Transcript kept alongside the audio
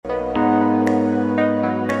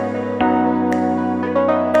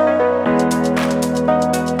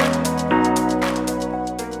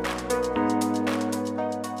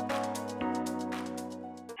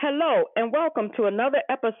welcome to another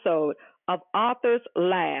episode of Authors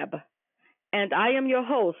Lab. And I am your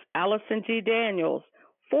host, Allison G. Daniels,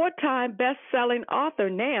 four-time best-selling author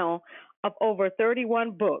now of over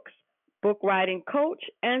 31 books, book writing coach,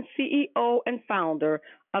 and CEO and founder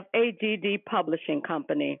of AGD Publishing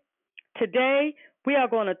Company. Today, we are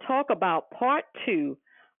going to talk about part two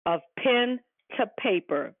of Pen to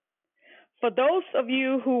Paper. For those of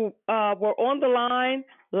you who were on the line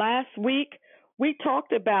last week, we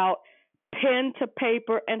talked about pen to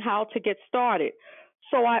paper and how to get started.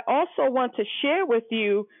 So I also want to share with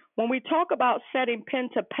you when we talk about setting pen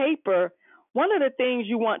to paper, one of the things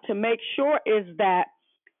you want to make sure is that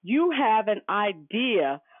you have an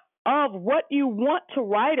idea of what you want to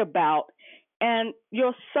write about and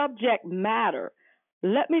your subject matter.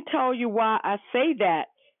 Let me tell you why I say that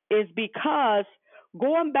is because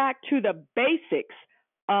going back to the basics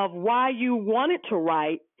of why you wanted to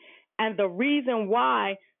write and the reason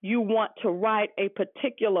why you want to write a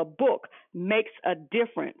particular book makes a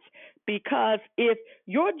difference. Because if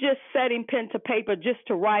you're just setting pen to paper just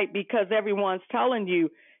to write because everyone's telling you,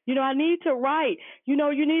 I need to write, you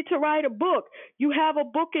need to write a book. You have a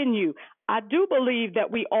book in you. I do believe that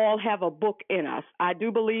we all have a book in us. I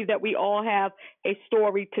do believe that we all have a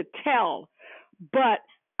story to tell. But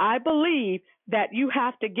I believe that you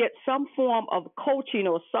have to get some form of coaching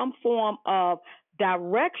or some form of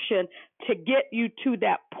direction to get you to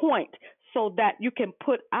that point so that you can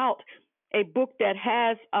put out a book that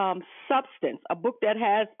has substance, a book that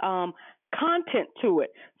has content to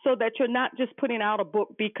it, so that you're not just putting out a book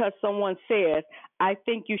because someone says, I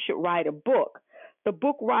think you should write a book. The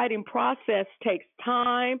book writing process takes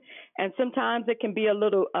time, and sometimes it can be a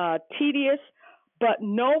little tedious, but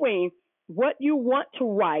knowing what you want to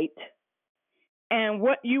write and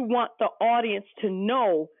what you want the audience to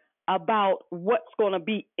know about what's going to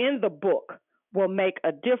be in the book will make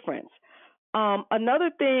a difference.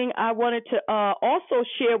 Another thing I wanted to also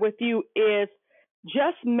share with you is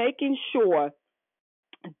just making sure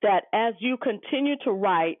that as you continue to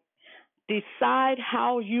write, decide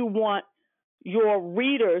how you want your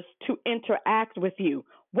readers to interact with you.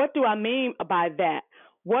 What do I mean by that?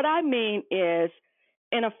 What I mean is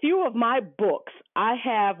in a few of my books, I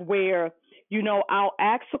have where, I'll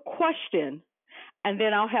ask a question and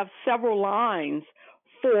then I'll have several lines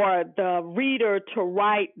for the reader to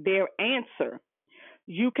write their answer.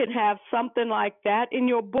 You can have something like that in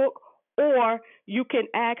your book, or you can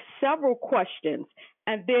ask several questions.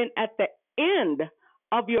 And then at the end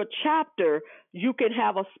of your chapter, you can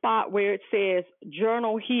have a spot where it says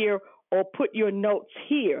journal here or put your notes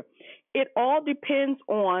here. It all depends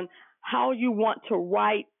on how you want to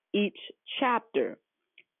write each chapter.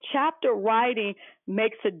 Chapter writing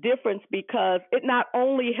makes a difference because it not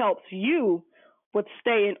only helps you with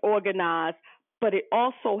staying organized, but it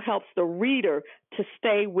also helps the reader to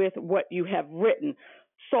stay with what you have written.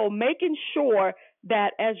 So making sure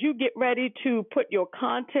that as you get ready to put your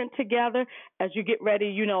content together, as you get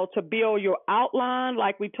ready, to build your outline,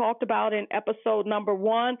 like we talked about in episode number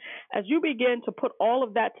 1, as you begin to put all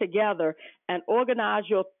of that together and organize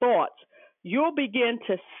your thoughts, you'll begin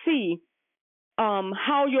to see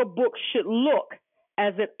how your book should look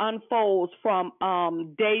as it unfolds from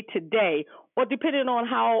day to day, or depending on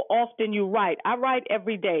how often you write. I write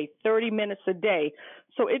every day, 30 minutes a day.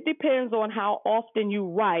 So it depends on how often you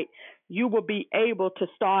write. You will be able to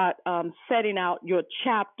start setting out your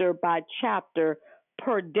chapter by chapter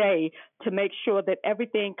per day to make sure that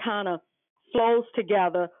everything kind of flows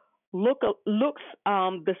together, looks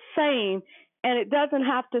the same, and it doesn't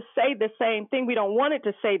have to say the same thing. We don't want it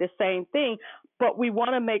to say the same thing, but we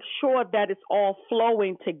want to make sure that it's all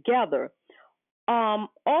flowing together.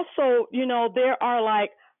 Also, there are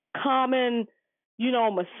like common,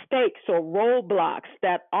 mistakes or roadblocks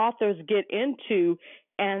that authors get into.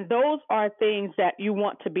 And those are things that you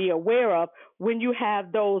want to be aware of when you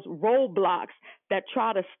have those roadblocks that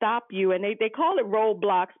try to stop you. And they call it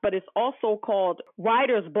roadblocks, but it's also called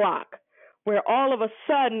writer's block, where all of a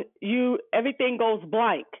sudden everything goes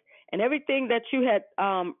blank and everything that you had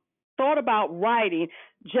thought about writing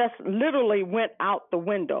just literally went out the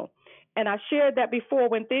window. And I shared that before.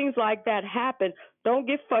 When things like that happen, don't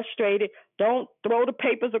get frustrated. Don't throw the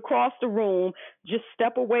papers across the room. Just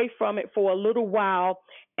step away from it for a little while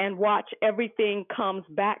and watch everything comes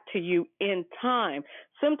back to you in time.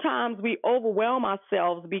 Sometimes we overwhelm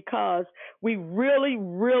ourselves because we really,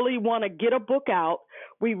 really want to get a book out.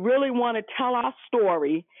 We really want to tell our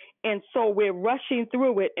story. And so we're rushing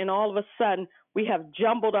through it, and all of a sudden we have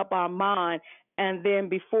jumbled up our mind. And then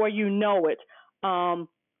before you know it,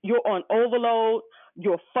 you're on overload,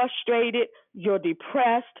 you're frustrated, you're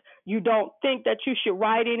depressed, you don't think that you should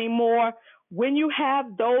write anymore. When you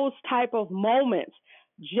have those type of moments,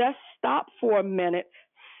 just stop for a minute,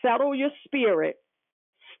 settle your spirit,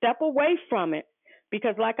 step away from it,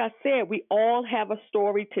 because like I said, we all have a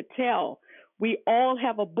story to tell. We all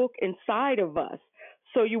have a book inside of us.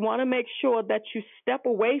 So you want to make sure that you step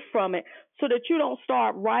away from it so that you don't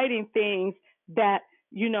start writing things that,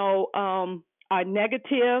 are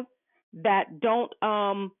negative, that don't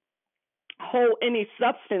hold any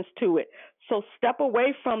substance to it. So step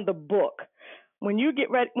away from the book. When you get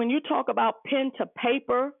ready, when you talk about pen to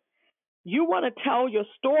paper, you want to tell your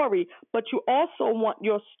story, but you also want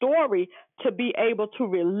your story to be able to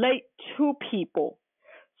relate to people.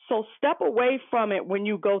 So step away from it when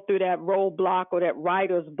you go through that roadblock or that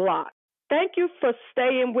writer's block. Thank you for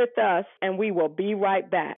staying with us, and we will be right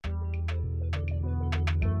back.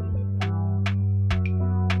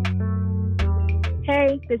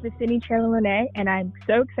 Hey, this is Sydney Cherla-Lene, and I'm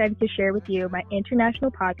so excited to share with you my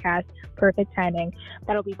international podcast, Perfect Timing,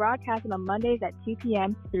 that'll be broadcasted on Mondays at 2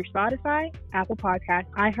 p.m. through Spotify, Apple Podcasts,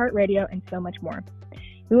 iHeartRadio, and so much more.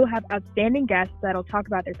 We will have outstanding guests that'll talk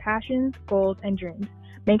about their passions, goals, and dreams.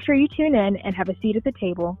 Make sure you tune in and have a seat at the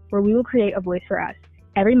table where we will create a voice for us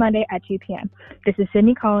every Monday at 2 p.m. This is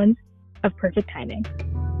Sydney Collins of Perfect Timing.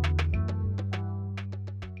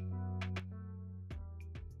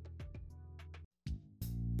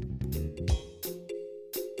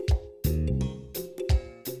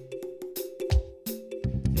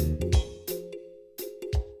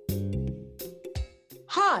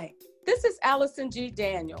 Hi, this is Allison G.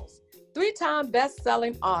 Daniels, three-time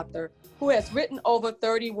best-selling author who has written over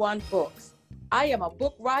 31 books. I am a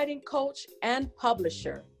book writing coach and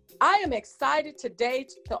publisher. I am excited today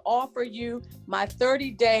to offer you my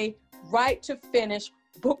 30-day Write to Finish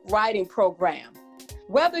book writing program.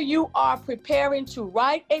 Whether you are preparing to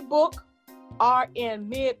write a book, are in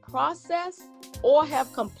mid-process, or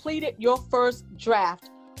have completed your first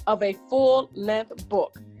draft of a full-length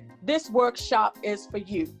book, this workshop is for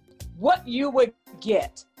you. What you would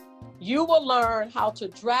get: you will learn how to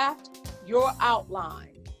draft your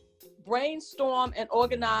outline, brainstorm and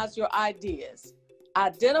organize your ideas,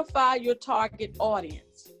 identify your target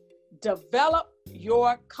audience, develop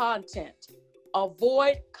your content,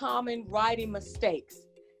 avoid common writing mistakes,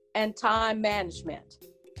 and time management.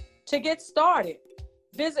 To get started,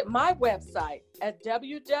 visit my website at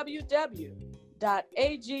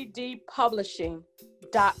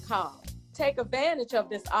www.agdpublishing.com. Take advantage of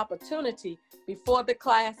this opportunity before the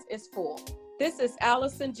class is full. This is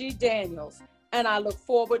Allison G. Daniels, and I look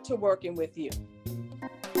forward to working with you.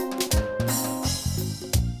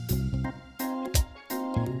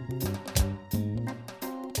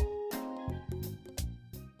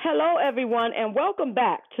 Hello, everyone, and welcome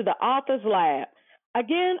back to the Author's Lab.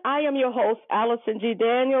 Again, I am your host, Allison G.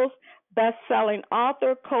 Daniels, best-selling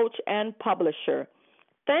author, coach, and publisher.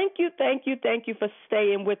 Thank you for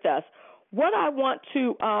staying with us. What I want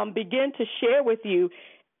to begin to share with you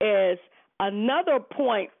is another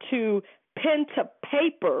point to pen to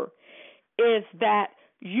paper is that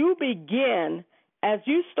you begin, as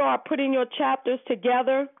you start putting your chapters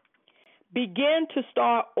together, begin to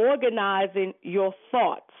start organizing your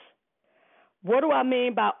thoughts. What do I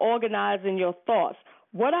mean by organizing your thoughts?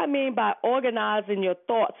 What I mean by organizing your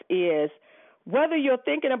thoughts is whether you're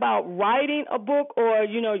thinking about writing a book or,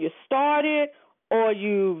 you started or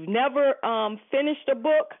you've never finished a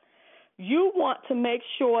book, you want to make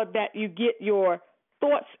sure that you get your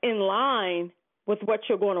thoughts in line with what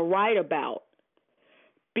you're going to write about.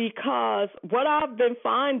 Because what I've been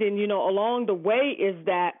finding, along the way is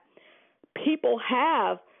that people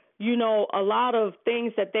have, a lot of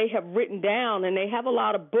things that they have written down, and they have a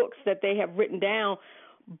lot of books that they have written down,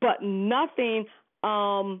 but nothing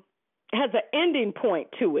has an ending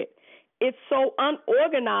point to it. It's so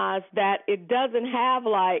unorganized that it doesn't have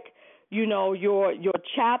your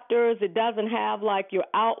chapters. It doesn't have your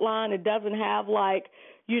outline. It doesn't have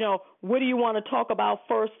what do you want to talk about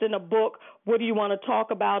first in a book? What do you want to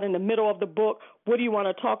talk about in the middle of the book? What do you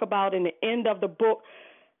want to talk about in the end of the book?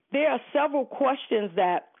 There are several questions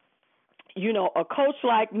that, a coach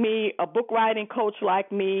like me, a book writing coach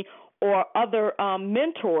like me, or other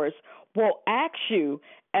mentors will ask you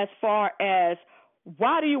as far as,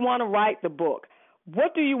 why do you want to write the book?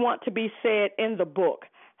 What do you want to be said in the book?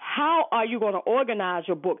 How are you going to organize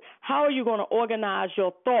your book? How are you going to organize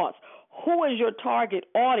your thoughts? Who is your target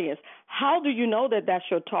audience? How do you know that that's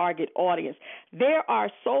your target audience? There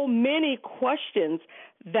are so many questions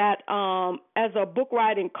that as a book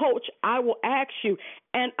writing coach, I will ask you,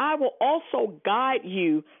 and I will also guide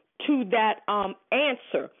you to that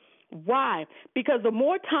answer. Why? Because the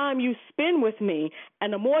more time you spend with me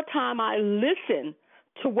and the more time I listen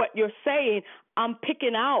to what you're saying, I'm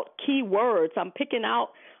picking out key words. I'm picking out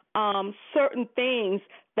certain things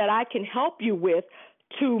that I can help you with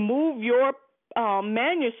to move your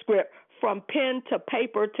manuscript from pen to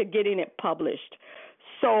paper to getting it published.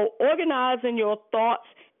 So organizing your thoughts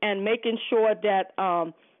and making sure that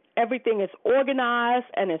everything is organized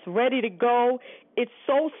and it's ready to go. It's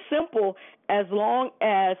so simple as long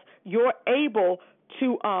as you're able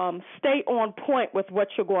to stay on point with what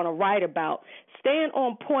you're going to write about. Staying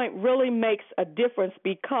on point really makes a difference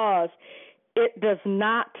because it does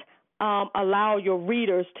not allow your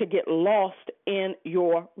readers to get lost in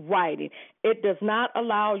your writing. It does not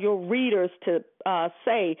allow your readers to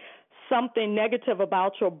say something negative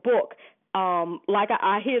about your book. Like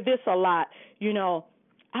I hear this a lot,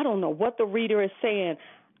 I don't know what the reader is saying.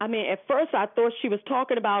 I mean, at first I thought she was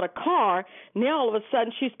talking about a car. Now all of a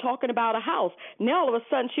sudden she's talking about a house. Now all of a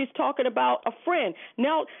sudden she's talking about a friend.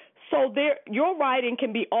 So your writing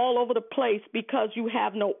can be all over the place because you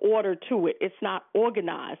have no order to it. It's not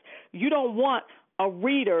organized. You don't want a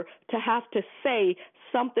reader to have to say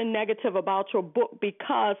something negative about your book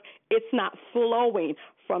because it's not flowing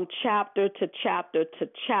from chapter to chapter to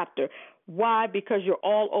chapter. Why? Because you're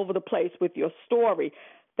all over the place with your story.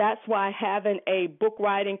 That's why having a book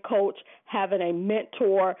writing coach, having a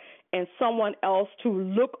mentor, and someone else to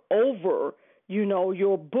look over,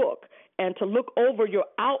 your book and to look over your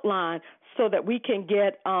outline so that we can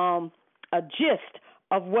get a gist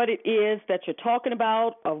of what it is that you're talking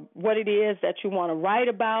about, of what it is that you want to write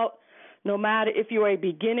about. No matter if you're a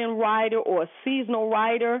beginning writer or a seasonal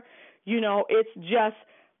writer, it's just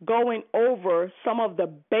going over some of the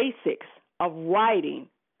basics of writing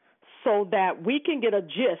so that we can get a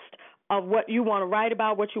gist of what you want to write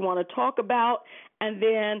about, what you want to talk about, and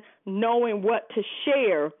then knowing what to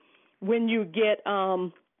share when you get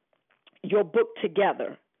your book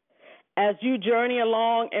together. As you journey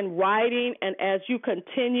along in writing and as you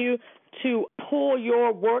continue to pull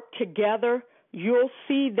your work together, you'll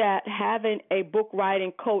see that having a book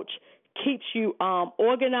writing coach keeps you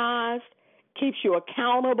organized, keeps you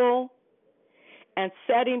accountable, and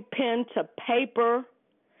setting pen to paper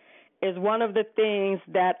is one of the things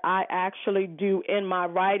that I actually do in my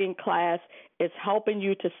writing class, is helping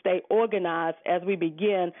you to stay organized as we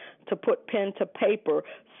begin to put pen to paper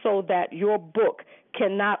so that your book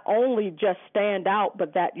can not only just stand out,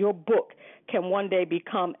 but that your book can one day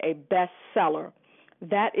become a bestseller.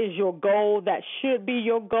 That is your goal. That should be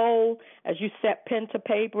your goal as you set pen to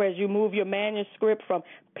paper, as you move your manuscript from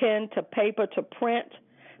pen to paper to print,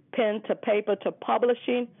 pen to paper to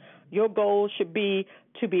publishing. Your goal should be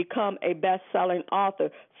to become a best-selling author.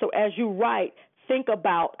 So as you write, think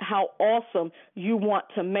about how awesome you want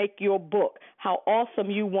to make your book, how awesome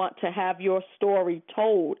you want to have your story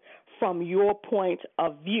told from your point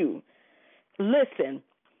of view. Listen,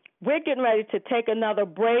 we're getting ready to take another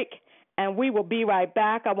break, and we will be right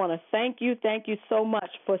back. I want to thank you so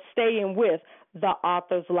much for staying with the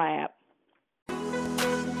Author's Lab.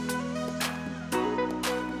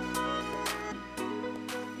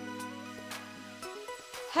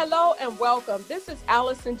 Hello and welcome. This is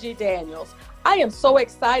Allison G. Daniels. I am so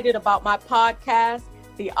excited about my podcast,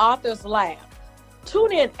 The Author's Lab.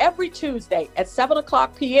 Tune in every Tuesday at 7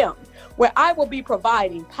 o'clock p.m., where I will be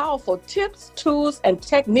providing powerful tips, tools, and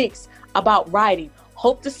techniques about writing.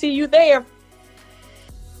 Hope to see you there.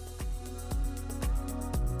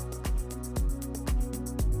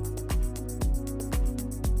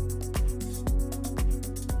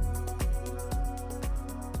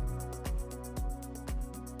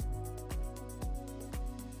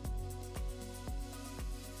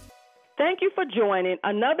 Thank you for joining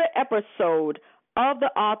another episode of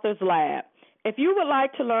the Author's Lab. If you would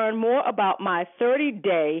like to learn more about my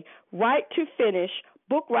 30-day Write to Finish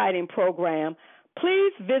book writing program,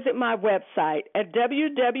 please visit my website at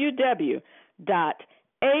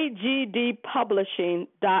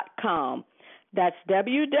www.agdpublishing.com. That's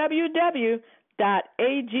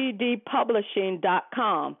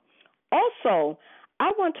www.agdpublishing.com. Also,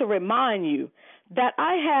 I want to remind you that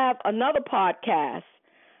I have another podcast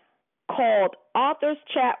called Authors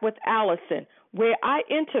Chat with Allison, where I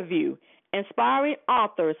interview inspiring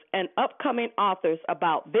authors and upcoming authors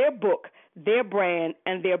about their book, their brand,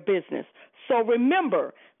 and their business. So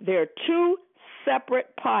remember, there are two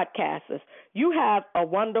separate podcasts. You have a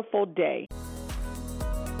wonderful day.